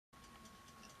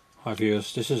Hi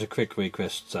viewers, this is a quick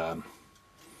request to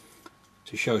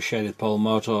show shaded pole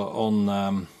motor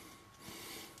on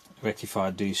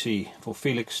rectified DC for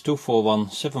Felix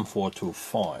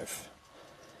 2417425.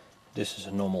 This is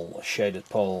a normal shaded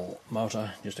pole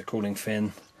motor, just a cooling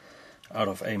fan out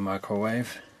of a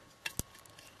microwave.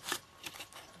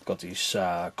 Got these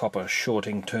copper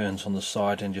shorting turns on the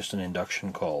side and just an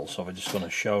induction coil. So we're just going to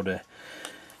show the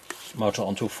motor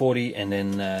on 240 and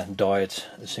then diode,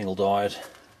 a single diode.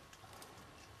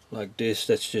 Like this.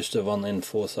 That's just the one in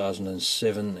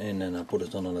 4007, and then I put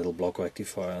it on a little block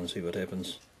rectifier and see what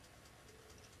happens.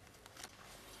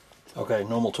 Okay,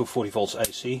 normal 240 volts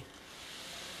AC.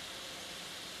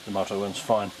 The motor runs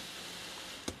fine.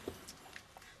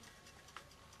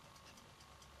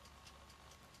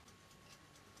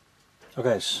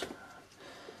 Okay,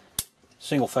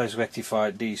 single phase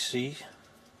rectified DC,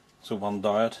 so one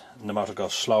diode, and the motor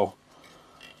goes slow.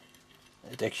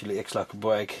 It actually acts like a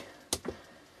brake.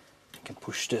 You can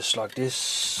push this like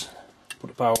this,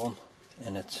 put the power on,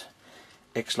 and it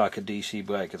acts like a DC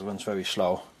brake. It runs very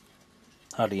slow,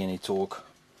 hardly any torque.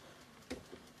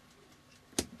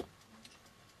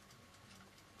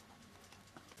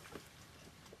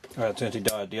 Alright, turn the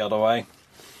diode the other way.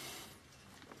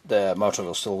 The motor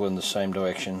will still run the same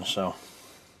direction, so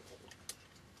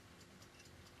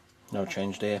no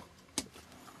change there.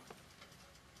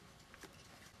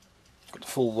 Got the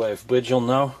full wave bridge on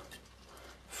now.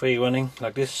 Free running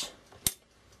like this.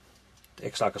 It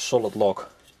acts like a solid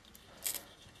lock.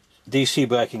 DC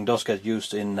braking does get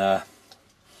used in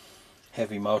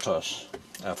heavy motors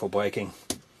for braking,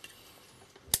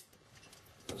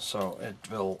 so it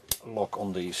will lock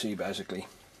on DC basically.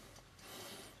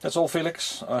 That's all,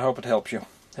 Felix. I hope it helps you.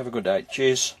 Have a good day.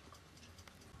 Cheers.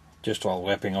 Just while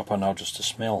wrapping up, I noticed the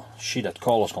smell. Shit, that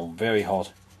coil has gone very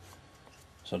hot.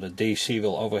 So the DC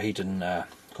will overheat and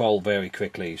coil very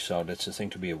quickly, so that's a thing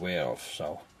to be aware of.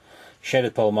 So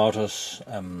shaded pole motors,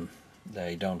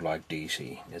 they don't like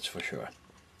DC, that's for sure.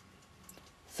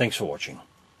 Thanks for watching.